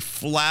to be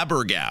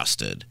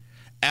flabbergasted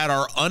at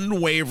our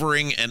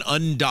unwavering and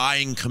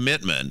undying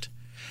commitment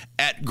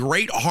at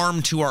great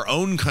harm to our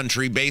own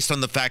country based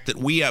on the fact that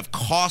we have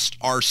cost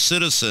our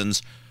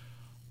citizens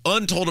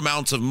untold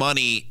amounts of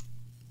money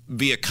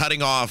via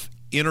cutting off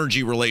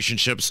energy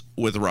relationships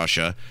with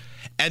Russia.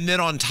 And then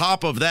on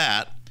top of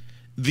that,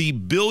 the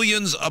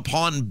billions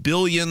upon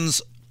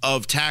billions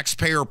of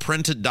taxpayer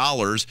printed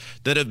dollars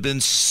that have been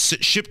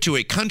shipped to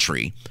a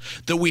country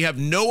that we have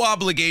no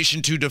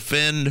obligation to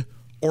defend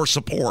or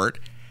support.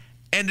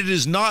 And it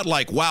is not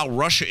like, wow,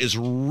 Russia is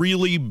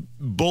really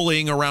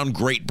bullying around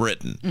Great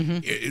Britain.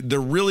 Mm-hmm. They're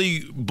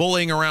really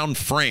bullying around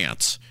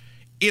France.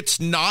 It's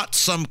not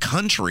some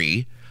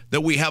country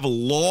that we have a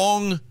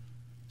long,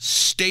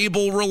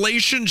 stable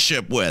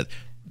relationship with.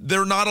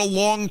 They're not a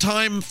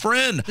longtime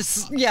friend. This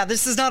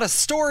is not a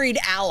storied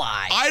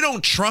ally. I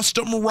don't trust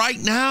them right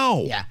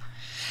now. Yeah.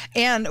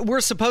 And we're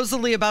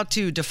supposedly about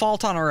to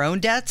default on our own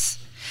debts,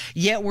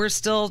 yet we're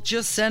still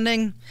just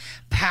sending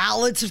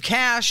pallets of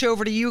cash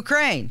over to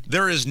Ukraine.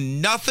 There is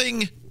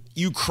nothing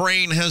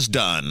Ukraine has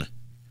done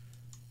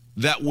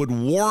that would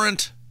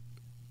warrant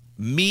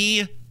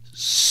me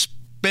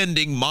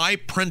spending my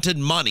printed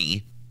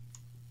money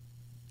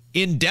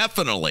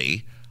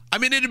indefinitely. I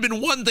mean, it'd have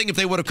been one thing if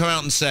they would have come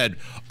out and said,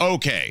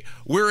 okay,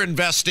 we're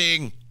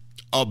investing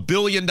 $1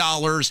 billion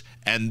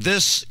and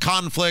this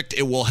conflict,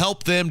 it will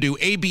help them do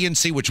A, B, and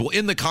C, which will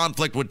end the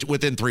conflict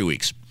within 3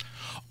 weeks.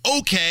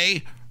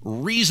 Okay,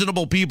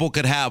 reasonable people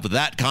could have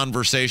that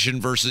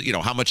conversation versus,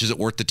 how much is it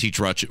worth to teach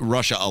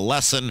Russia a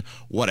lesson,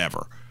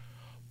 whatever.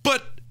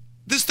 But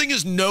this thing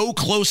is no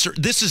closer.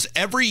 This is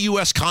every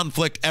U.S.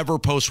 conflict ever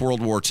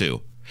post-World War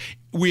II.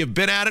 We have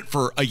been at it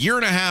for a year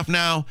and a half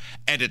now,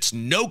 and it's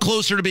no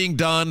closer to being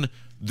done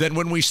than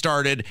when we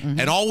started.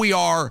 Mm-hmm. And all we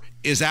are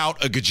is out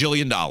 $1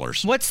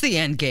 gajillion. What's the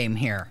end game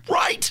here?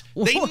 Right.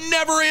 They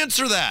never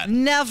answer that.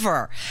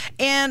 Never.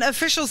 And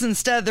officials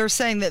instead, they're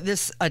saying that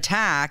this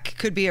attack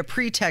could be a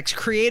pretext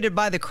created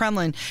by the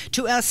Kremlin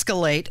to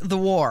escalate the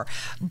war.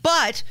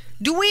 But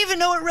do we even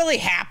know it really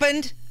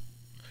happened?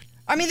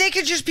 I mean, they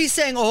could just be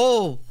saying,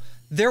 oh,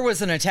 there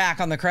was an attack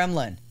on the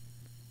Kremlin.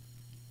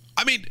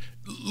 I mean,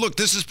 look,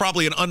 this is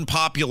probably an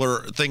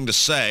unpopular thing to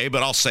say,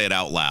 but I'll say it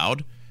out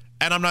loud.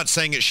 And I'm not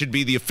saying it should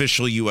be the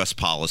official U.S.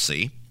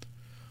 policy,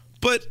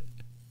 but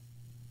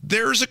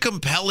there's a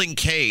compelling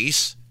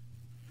case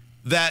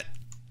that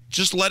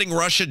just letting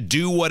Russia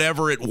do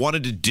whatever it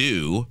wanted to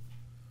do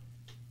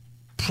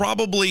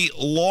probably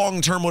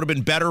long-term would have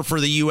been better for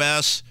the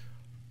U.S.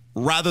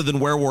 rather than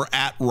where we're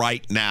at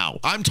right now.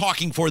 I'm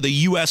talking for the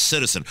U.S.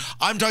 citizen.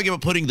 I'm talking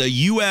about putting the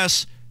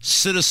U.S.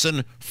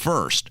 citizen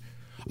first.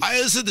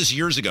 I said this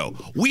years ago.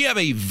 We have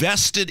a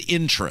vested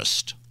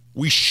interest.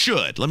 We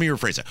should, let me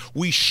rephrase that.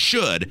 We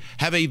should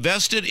have a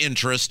vested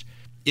interest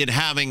in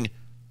having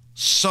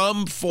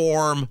some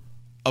form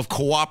of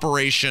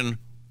cooperation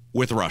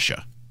with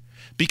Russia.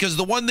 Because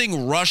the one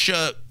thing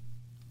Russia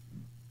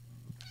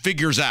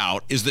figures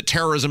out is that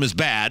terrorism is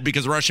bad,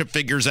 because Russia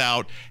figures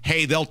out,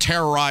 hey, they'll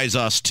terrorize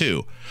us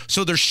too.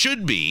 So there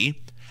should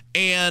be,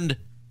 and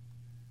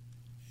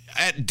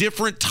at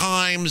different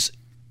times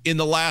in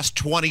the last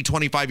 20,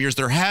 25 years,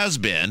 there has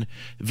been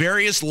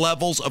various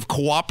levels of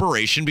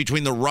cooperation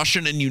between the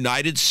Russian and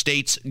United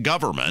States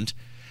government,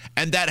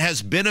 and that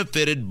has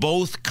benefited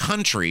both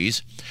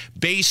countries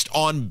based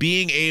on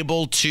being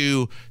able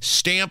to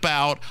stamp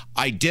out,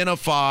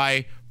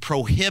 identify,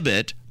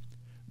 prohibit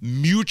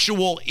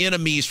mutual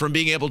enemies from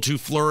being able to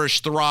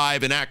flourish,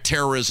 thrive, enact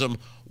terrorism,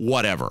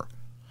 whatever.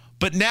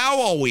 But now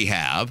all we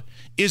have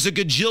is $1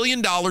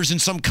 gajillion in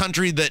some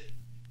country that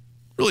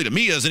really, to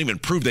me, doesn't even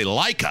prove they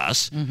like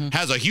us,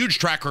 has a huge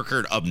track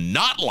record of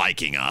not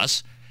liking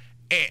us,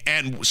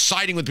 and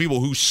siding with people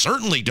who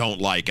certainly don't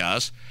like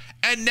us.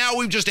 And now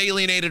we've just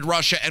alienated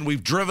Russia, and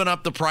we've driven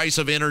up the price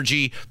of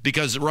energy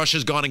because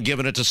Russia's gone and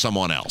given it to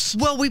someone else.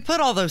 Well, we put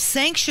all those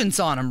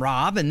sanctions on them,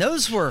 Rob, and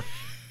those were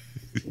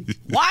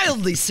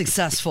wildly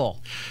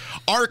successful.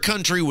 Our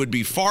country would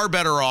be far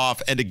better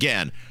off. And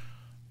again,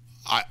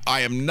 I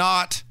am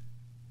not...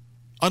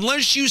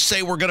 Unless you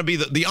say we're going to be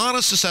the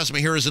honest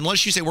assessment here is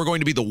unless you say we're going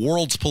to be the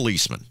world's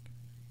policeman.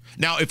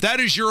 Now, if that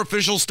is your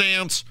official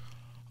stance,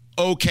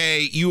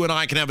 okay, you and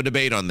I can have a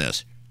debate on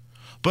this.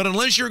 But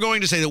unless you're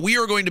going to say that we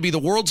are going to be the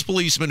world's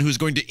policeman who's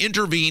going to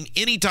intervene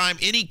anytime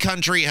any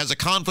country has a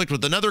conflict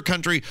with another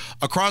country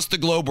across the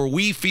globe where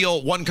we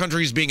feel one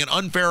country is being an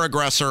unfair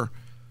aggressor,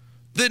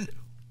 then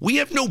we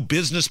have no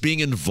business being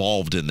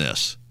involved in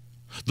this.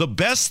 The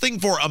best thing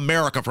for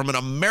America, from an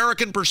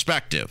American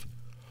perspective,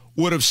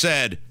 would have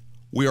said,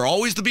 we are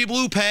always the people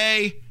who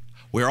pay.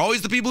 We are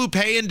always the people who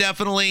pay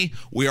indefinitely.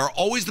 We are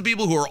always the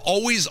people who are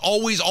always,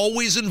 always,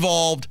 always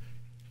involved.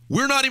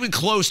 We're not even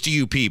close to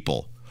you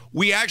people.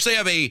 We actually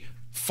have a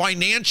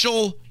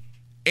financial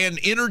and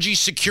energy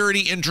security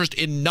interest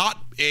in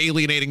not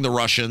alienating the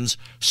Russians.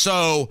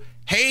 So,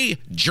 hey,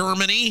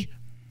 Germany.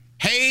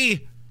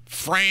 Hey,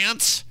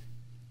 France.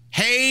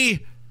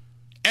 Hey,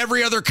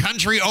 every other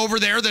country over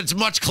there that's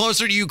much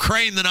closer to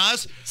Ukraine than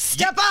us.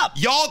 Step up.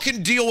 Y'all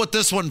can deal with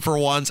this one for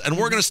once, and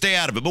we're going to stay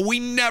out of it. But we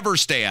never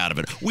stay out of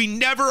it. We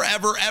never,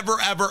 ever, ever,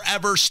 ever,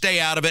 ever stay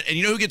out of it. And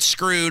you know who gets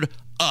screwed?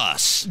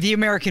 Us. The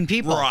American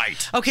people.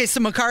 Right. Okay,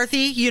 so McCarthy,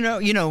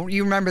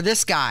 you remember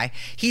this guy.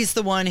 He's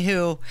the one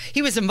who,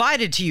 he was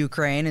invited to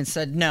Ukraine and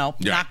said, no,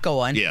 not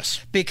going. Yes.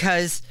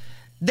 Because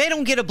they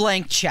don't get a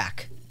blank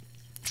check.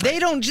 They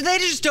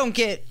just don't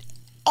get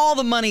all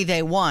the money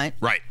they want.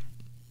 Right.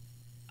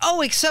 Oh,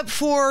 except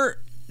for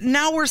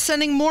now we're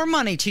sending more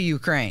money to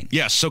Ukraine.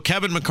 Yes. So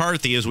Kevin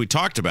McCarthy, as we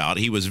talked about,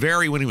 when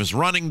he was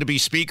running to be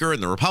speaker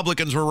and the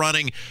Republicans were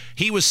running,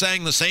 he was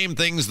saying the same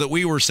things that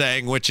we were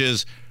saying, which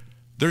is,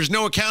 there's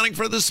no accounting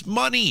for this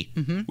money.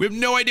 Mm-hmm. We have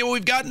no idea what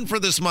we've gotten for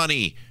this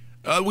money.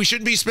 We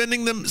shouldn't be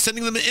sending them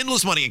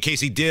endless money. In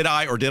Casey, did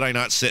I or did I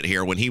not sit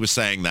here when he was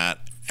saying that?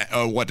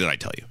 What did I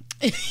tell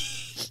you?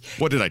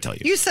 What did I tell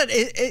you? You said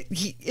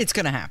it's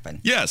going to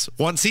happen. Yes.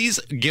 Once he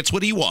gets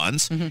what he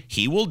wants,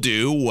 he will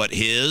do what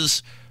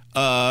his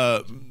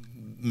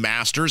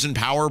masters and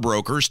power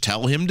brokers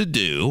tell him to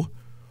do,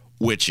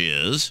 which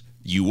is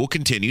you will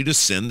continue to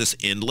send this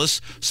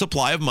endless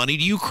supply of money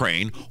to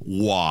Ukraine.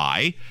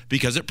 Why?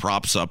 Because it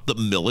props up the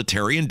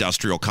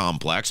military-industrial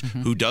complex.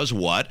 Who does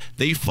what?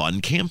 They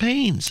fund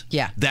campaigns.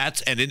 Yeah.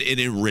 And it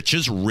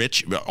enriches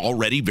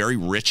already very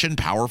rich and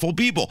powerful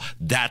people.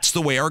 That's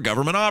the way our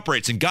government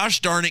operates. And gosh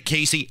darn it,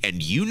 Casey,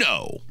 and you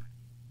know,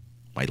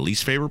 my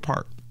least favorite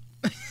part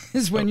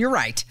is when you're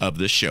right. Of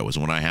this show is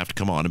when I have to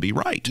come on and be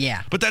right.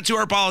 Yeah. But that's who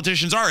our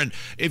politicians are. And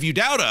if you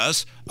doubt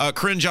us,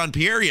 Corinne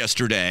Jean-Pierre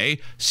yesterday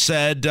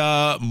said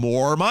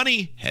more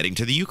money heading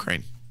to the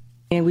Ukraine.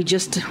 And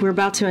we're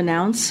about to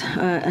announce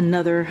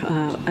another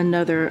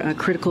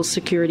critical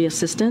security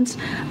assistance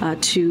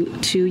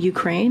to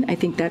Ukraine. I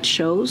think that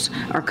shows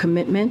our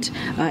commitment,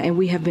 and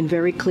we have been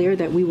very clear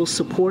that we will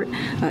support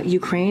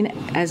Ukraine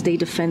as they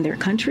defend their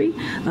country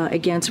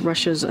against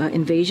Russia's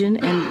invasion,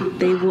 and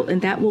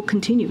that will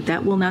continue.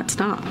 That will not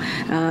stop.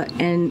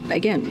 And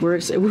again,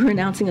 we're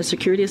announcing a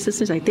security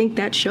assistance. I think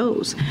that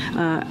shows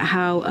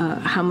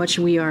how much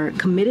we are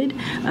committed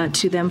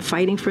to them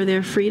fighting for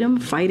their freedom,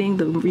 fighting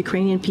the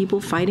Ukrainian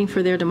people, fighting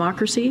for their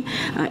democracy.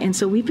 And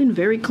so we've been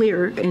very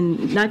clear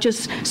in not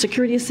just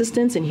security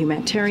assistance and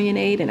humanitarian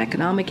aid and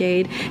economic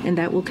aid, and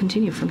that will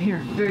continue from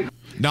here.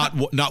 Not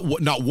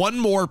one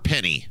more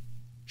penny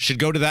should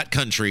go to that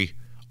country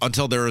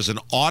until there is an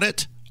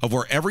audit of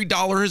where every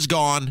dollar has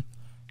gone,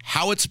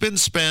 how it's been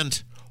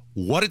spent,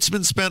 what it's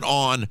been spent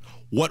on,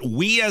 what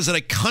we as a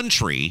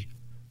country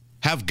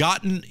have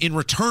gotten in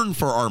return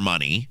for our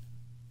money,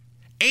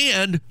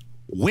 and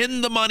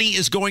when the money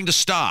is going to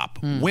stop.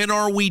 When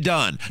are we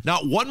done?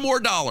 Not one more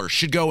dollar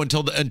should go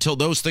until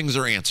those things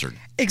are answered.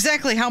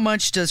 Exactly how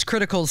much does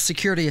critical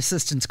security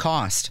assistance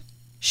cost?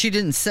 She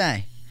didn't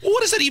say. Well,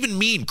 what does that even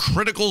mean,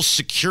 critical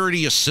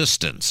security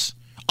assistance?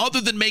 Other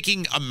than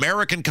making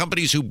American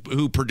companies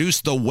who produce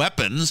the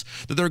weapons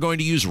that they're going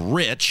to use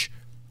rich,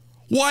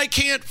 why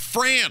can't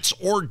France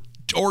or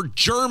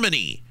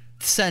Germany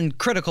send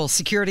critical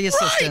security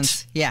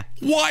assistance? Right. Yeah.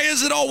 Why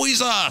is it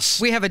always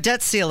us? We have a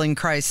debt ceiling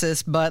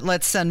crisis, but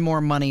let's send more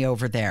money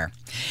over there.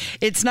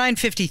 It's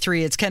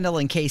 9:53. It's Kendall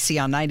and Casey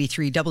on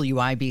 93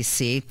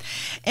 WIBC.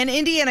 An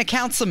Indiana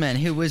councilman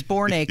who was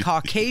born a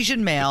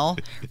Caucasian male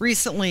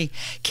recently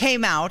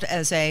came out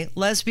as a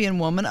lesbian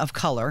woman of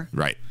color.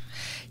 Right.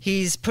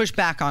 He's pushed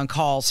back on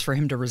calls for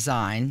him to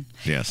resign.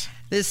 Yes.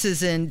 This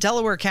is in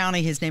Delaware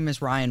County. His name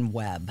is Ryan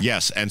Webb.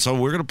 Yes, and so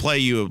we're going to play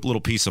you a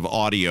little piece of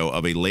audio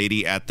of a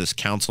lady at this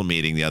council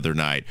meeting the other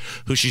night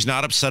who she's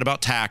not upset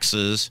about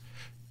taxes,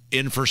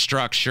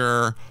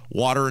 infrastructure,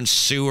 water and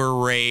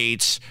sewer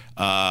rates,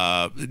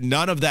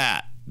 none of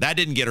that. That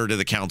didn't get her to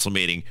the council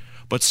meeting.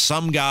 But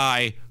some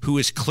guy who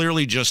is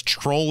clearly just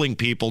trolling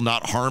people,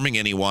 not harming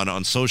anyone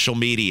on social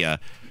media,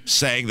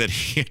 saying that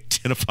he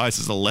identifies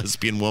as a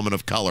lesbian woman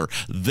of color.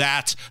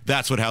 That's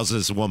what has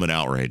this woman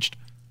outraged.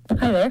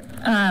 Hi there.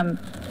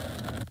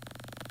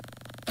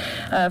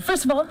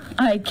 First of all,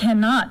 I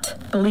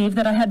cannot believe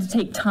that I had to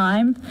take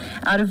time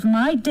out of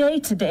my day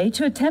today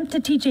to attempt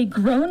to teach a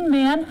grown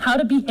man how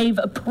to behave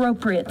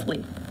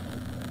appropriately.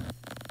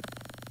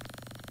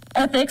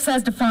 Ethics,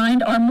 as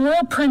defined, are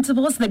moral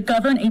principles that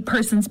govern a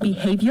person's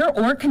behavior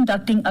or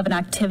conducting of an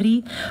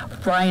activity.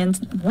 Brian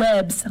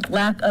Webb's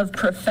lack of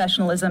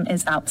professionalism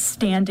is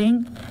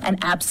outstanding and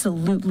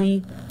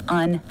absolutely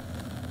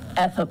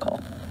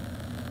unethical.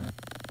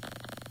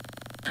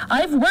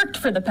 I've worked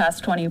for the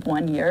past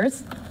 21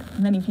 years.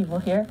 Many people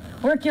here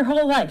work your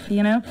whole life,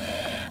 you know.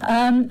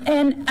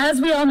 And as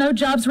we all know,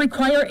 jobs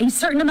require a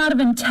certain amount of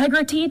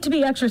integrity to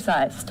be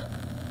exercised.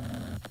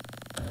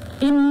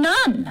 In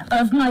none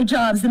of my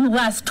jobs in the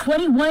last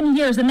 21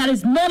 years, and that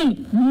is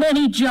many,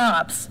 many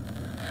jobs,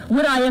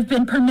 would I have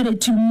been permitted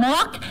to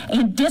mock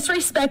and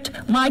disrespect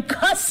my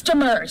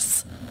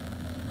customers.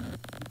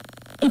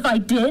 If I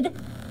did,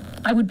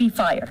 I would be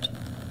fired.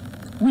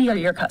 We are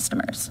your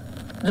customers,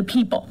 the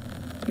people.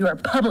 You are a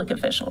public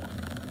official.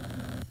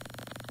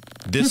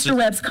 Mr.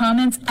 Webb's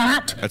comments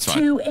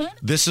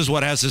This is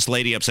what has this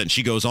lady upset.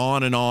 She goes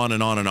on and on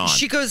and on and on.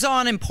 She goes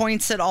on and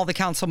points at all the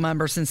council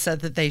members and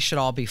said that they should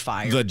all be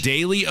fired. The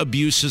daily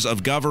abuses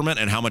of government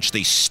and how much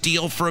they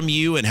steal from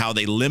you and how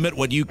they limit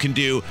what you can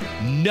do,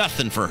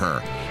 nothing for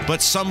her.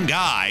 But some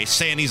guy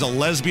saying he's a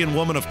lesbian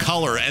woman of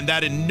color and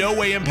that in no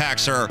way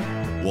impacts her,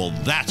 well,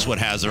 that's what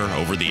has her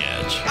over the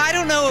edge. I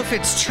don't know if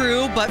it's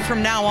true, but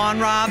from now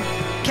on, Rob,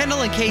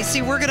 Kendall and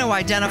Casey, we're going to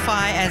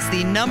identify as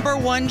the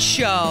 #1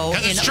 show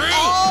in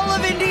all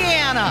of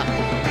Indiana.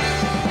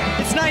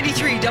 It's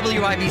 93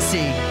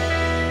 WIBC.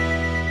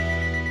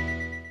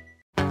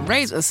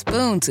 Raise a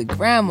spoon to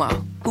Grandma,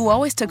 who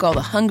always took all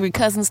the hungry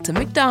cousins to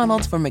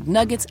McDonald's for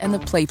McNuggets and the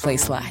Play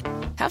Slide.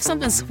 Have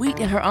something sweet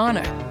in her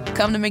honor.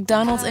 Come to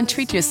McDonald's and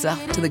treat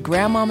yourself to the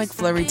Grandma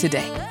McFlurry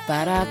today.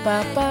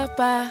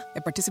 Ba-da-ba-ba-ba.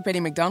 At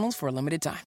participating McDonald's for a limited time.